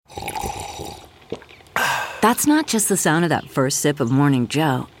That's not just the sound of that first sip of Morning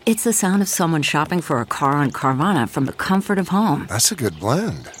Joe. It's the sound of someone shopping for a car on Carvana from the comfort of home. That's a good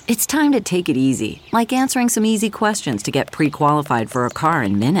blend. It's time to take it easy, like answering some easy questions to get pre-qualified for a car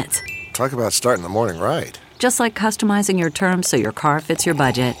in minutes. Talk about starting the morning right. Just like customizing your terms so your car fits your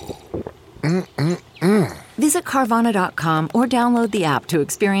budget. Visit Carvana.com or download the app to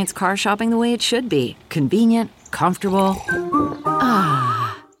experience car shopping the way it should be. Convenient, comfortable.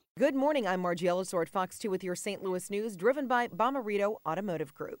 Good morning, I'm Margie Ellisor at Fox 2 with your St. Louis news, driven by Bomarito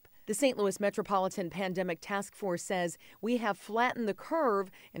Automotive Group. The St. Louis Metropolitan Pandemic Task Force says we have flattened the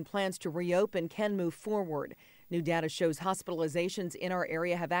curve and plans to reopen can move forward. New data shows hospitalizations in our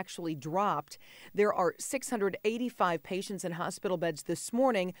area have actually dropped. There are 685 patients in hospital beds this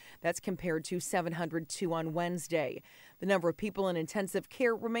morning. That's compared to 702 on Wednesday. The number of people in intensive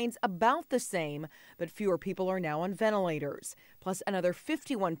care remains about the same, but fewer people are now on ventilators. Plus, another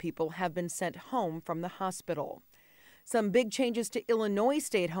 51 people have been sent home from the hospital. Some big changes to Illinois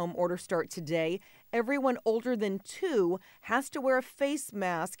stay-at-home order start today. Everyone older than 2 has to wear a face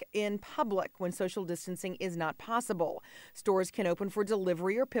mask in public when social distancing is not possible. Stores can open for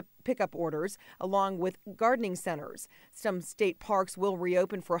delivery or pickup orders, along with gardening centers. Some state parks will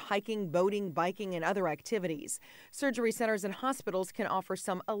reopen for hiking, boating, biking, and other activities. Surgery centers and hospitals can offer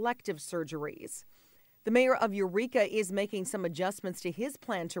some elective surgeries. The mayor of Eureka is making some adjustments to his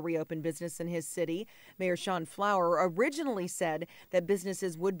plan to reopen business in his city. Mayor Sean Flower originally said that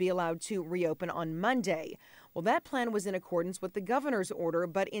businesses would be allowed to reopen on Monday. Well, that plan was in accordance with the governor's order,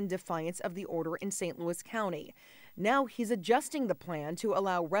 but in defiance of the order in St. Louis County. Now he's adjusting the plan to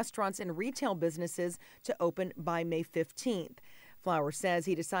allow restaurants and retail businesses to open by May 15th. Flower says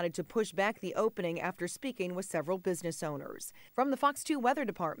he decided to push back the opening after speaking with several business owners. From the Fox 2 Weather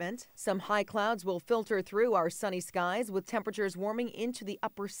Department, some high clouds will filter through our sunny skies with temperatures warming into the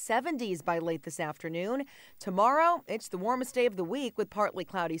upper 70s by late this afternoon. Tomorrow, it's the warmest day of the week with partly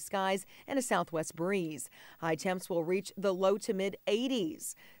cloudy skies and a southwest breeze. High temps will reach the low to mid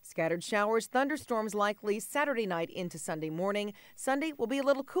 80s. Scattered showers, thunderstorms likely Saturday night into Sunday morning. Sunday will be a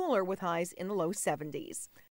little cooler with highs in the low 70s.